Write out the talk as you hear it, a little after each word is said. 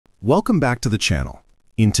Welcome back to the channel.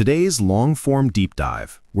 In today's long-form deep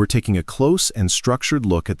dive, we're taking a close and structured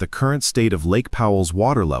look at the current state of Lake Powell's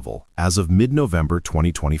water level as of mid-November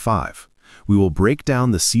 2025. We will break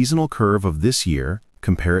down the seasonal curve of this year,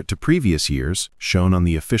 compare it to previous years, shown on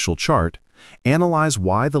the official chart, analyze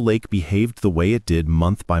why the lake behaved the way it did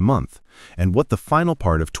month by month, and what the final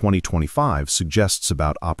part of 2025 suggests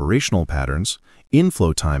about operational patterns,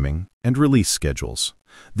 inflow timing, and release schedules.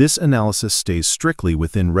 This analysis stays strictly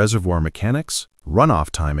within reservoir mechanics, runoff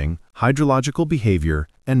timing, hydrological behavior,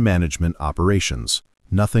 and management operations,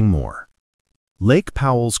 nothing more. Lake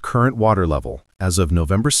Powell's current water level, as of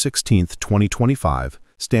November 16, 2025,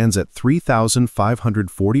 stands at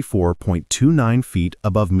 3,544.29 feet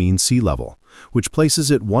above mean sea level, which places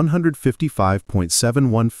it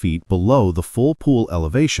 155.71 feet below the full pool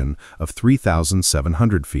elevation of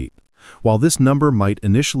 3,700 feet. While this number might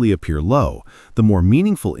initially appear low, the more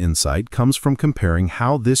meaningful insight comes from comparing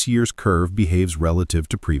how this year's curve behaves relative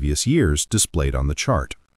to previous years displayed on the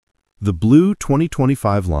chart. The blue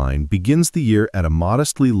 2025 line begins the year at a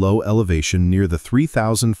modestly low elevation near the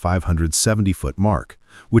 3,570-foot mark,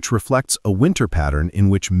 which reflects a winter pattern in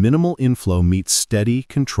which minimal inflow meets steady,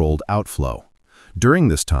 controlled outflow. During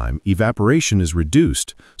this time, evaporation is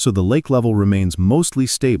reduced, so the lake level remains mostly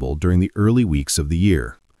stable during the early weeks of the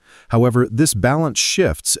year. However, this balance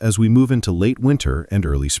shifts as we move into late winter and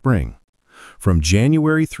early spring. From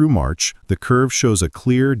January through March, the curve shows a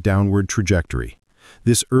clear downward trajectory.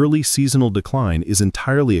 This early seasonal decline is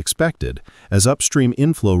entirely expected, as upstream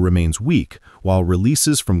inflow remains weak, while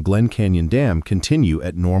releases from Glen Canyon Dam continue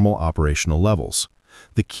at normal operational levels.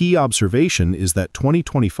 The key observation is that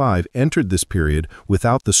 2025 entered this period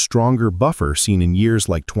without the stronger buffer seen in years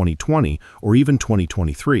like 2020 or even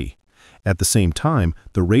 2023. At the same time,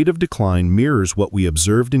 the rate of decline mirrors what we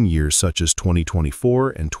observed in years such as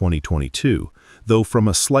 2024 and 2022, though from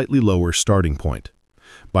a slightly lower starting point.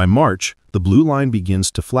 By March, the blue line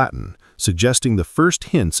begins to flatten, suggesting the first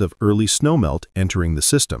hints of early snowmelt entering the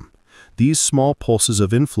system. These small pulses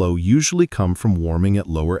of inflow usually come from warming at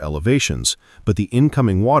lower elevations, but the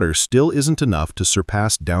incoming water still isn't enough to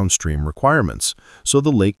surpass downstream requirements, so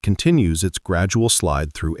the lake continues its gradual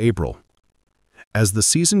slide through April. As the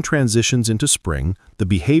season transitions into spring, the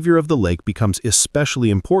behavior of the lake becomes especially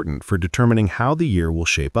important for determining how the year will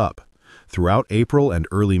shape up. Throughout April and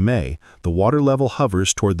early May, the water level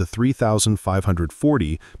hovers toward the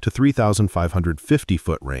 3,540 to 3,550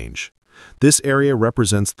 foot range. This area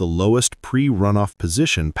represents the lowest pre-runoff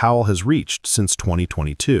position Powell has reached since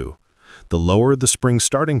 2022. The lower the spring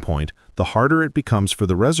starting point, the harder it becomes for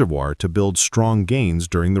the reservoir to build strong gains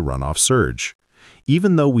during the runoff surge.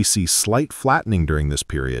 Even though we see slight flattening during this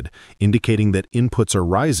period, indicating that inputs are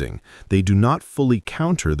rising, they do not fully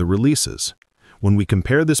counter the releases. When we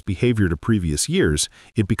compare this behavior to previous years,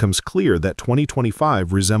 it becomes clear that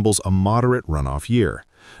 2025 resembles a moderate runoff year,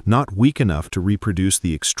 not weak enough to reproduce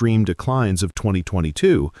the extreme declines of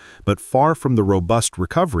 2022, but far from the robust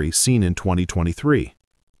recovery seen in 2023.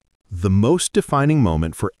 The most defining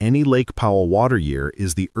moment for any Lake Powell water year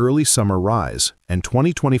is the early summer rise, and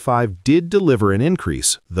 2025 did deliver an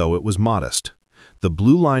increase, though it was modest. The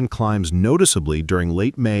blue line climbs noticeably during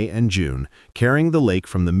late May and June, carrying the lake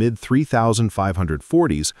from the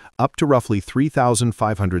mid-3,540s up to roughly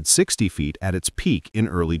 3,560 feet at its peak in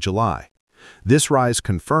early July. This rise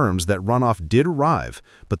confirms that runoff did arrive,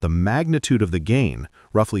 but the magnitude of the gain,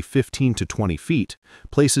 roughly 15 to 20 feet,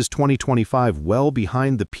 places 2025 well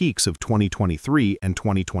behind the peaks of 2023 and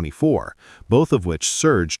 2024, both of which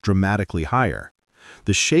surged dramatically higher.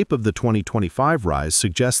 The shape of the 2025 rise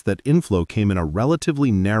suggests that inflow came in a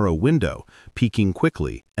relatively narrow window, peaking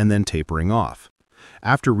quickly and then tapering off.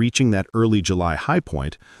 After reaching that early July high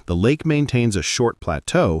point, the lake maintains a short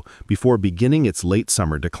plateau before beginning its late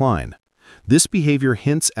summer decline. This behavior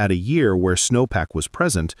hints at a year where snowpack was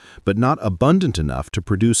present, but not abundant enough to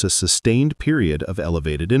produce a sustained period of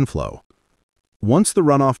elevated inflow. Once the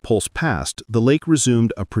runoff pulse passed, the lake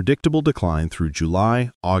resumed a predictable decline through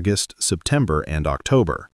July, August, September, and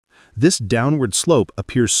October. This downward slope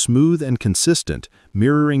appears smooth and consistent,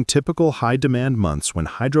 mirroring typical high-demand months when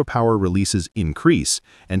hydropower releases increase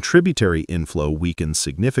and tributary inflow weakens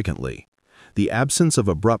significantly. The absence of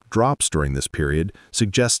abrupt drops during this period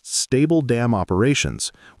suggests stable dam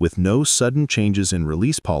operations, with no sudden changes in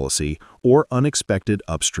release policy or unexpected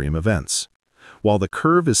upstream events. While the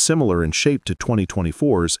curve is similar in shape to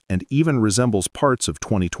 2024's and even resembles parts of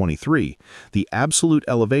 2023, the absolute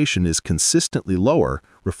elevation is consistently lower,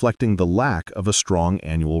 reflecting the lack of a strong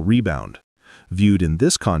annual rebound. Viewed in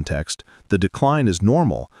this context, the decline is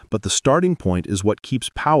normal, but the starting point is what keeps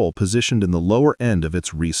Powell positioned in the lower end of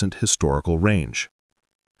its recent historical range.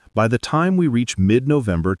 By the time we reach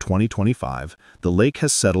mid-November 2025, the lake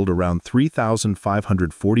has settled around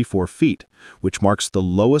 3,544 feet, which marks the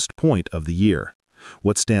lowest point of the year.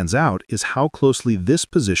 What stands out is how closely this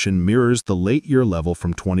position mirrors the late-year level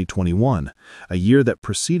from 2021, a year that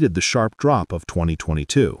preceded the sharp drop of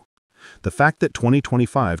 2022. The fact that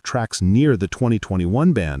 2025 tracks near the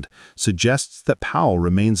 2021 band suggests that Powell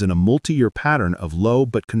remains in a multi-year pattern of low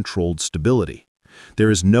but controlled stability.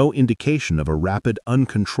 There is no indication of a rapid,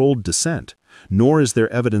 uncontrolled descent, nor is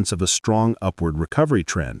there evidence of a strong upward recovery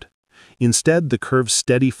trend. Instead, the curve's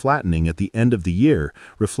steady flattening at the end of the year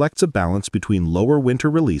reflects a balance between lower winter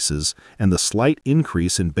releases and the slight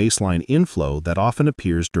increase in baseline inflow that often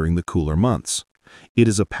appears during the cooler months. It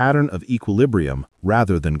is a pattern of equilibrium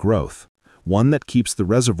rather than growth, one that keeps the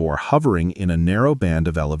reservoir hovering in a narrow band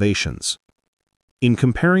of elevations. In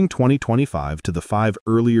comparing 2025 to the 5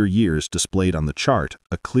 earlier years displayed on the chart,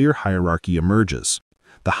 a clear hierarchy emerges.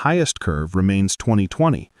 The highest curve remains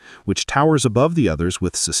 2020, which towers above the others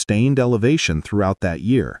with sustained elevation throughout that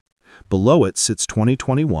year. Below it sits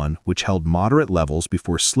 2021, which held moderate levels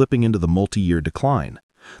before slipping into the multi-year decline.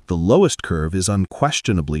 The lowest curve is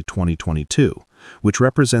unquestionably 2022, which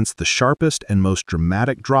represents the sharpest and most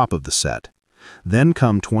dramatic drop of the set. Then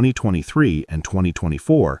come 2023 and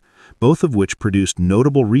 2024, both of which produced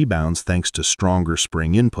notable rebounds thanks to stronger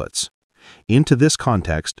spring inputs. Into this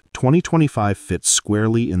context, 2025 fits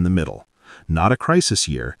squarely in the middle. Not a crisis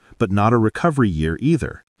year, but not a recovery year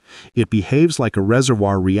either. It behaves like a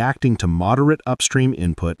reservoir reacting to moderate upstream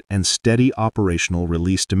input and steady operational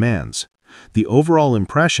release demands. The overall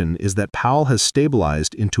impression is that Powell has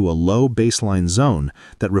stabilized into a low baseline zone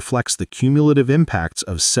that reflects the cumulative impacts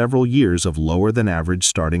of several years of lower-than-average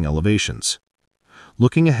starting elevations.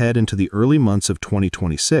 Looking ahead into the early months of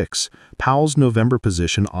 2026, Powell's November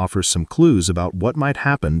position offers some clues about what might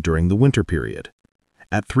happen during the winter period.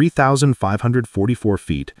 At 3,544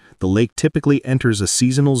 feet, the lake typically enters a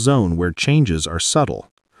seasonal zone where changes are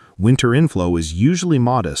subtle. Winter inflow is usually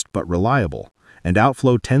modest but reliable, and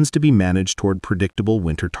outflow tends to be managed toward predictable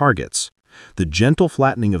winter targets. The gentle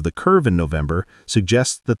flattening of the curve in November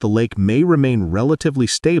suggests that the lake may remain relatively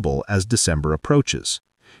stable as December approaches.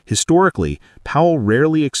 Historically, Powell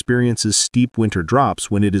rarely experiences steep winter drops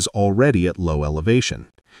when it is already at low elevation.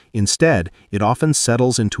 Instead, it often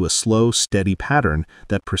settles into a slow, steady pattern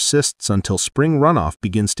that persists until spring runoff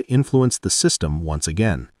begins to influence the system once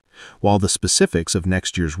again. While the specifics of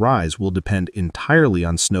next year's rise will depend entirely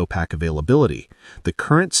on snowpack availability, the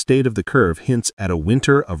current state of the curve hints at a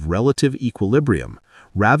winter of relative equilibrium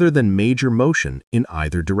rather than major motion in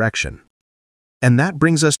either direction. And that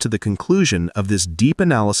brings us to the conclusion of this deep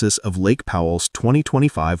analysis of Lake Powell's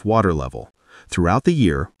 2025 water level. Throughout the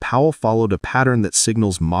year, Powell followed a pattern that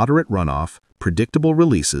signals moderate runoff, predictable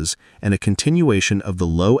releases, and a continuation of the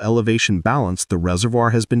low elevation balance the reservoir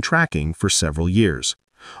has been tracking for several years.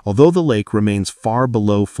 Although the lake remains far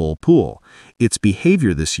below full pool, its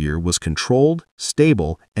behavior this year was controlled,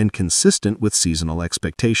 stable, and consistent with seasonal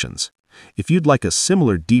expectations. If you'd like a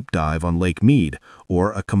similar deep dive on Lake Mead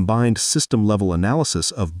or a combined system-level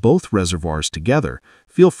analysis of both reservoirs together,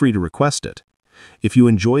 feel free to request it. If you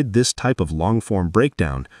enjoyed this type of long-form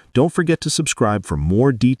breakdown, don't forget to subscribe for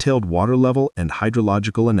more detailed water level and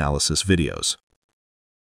hydrological analysis videos.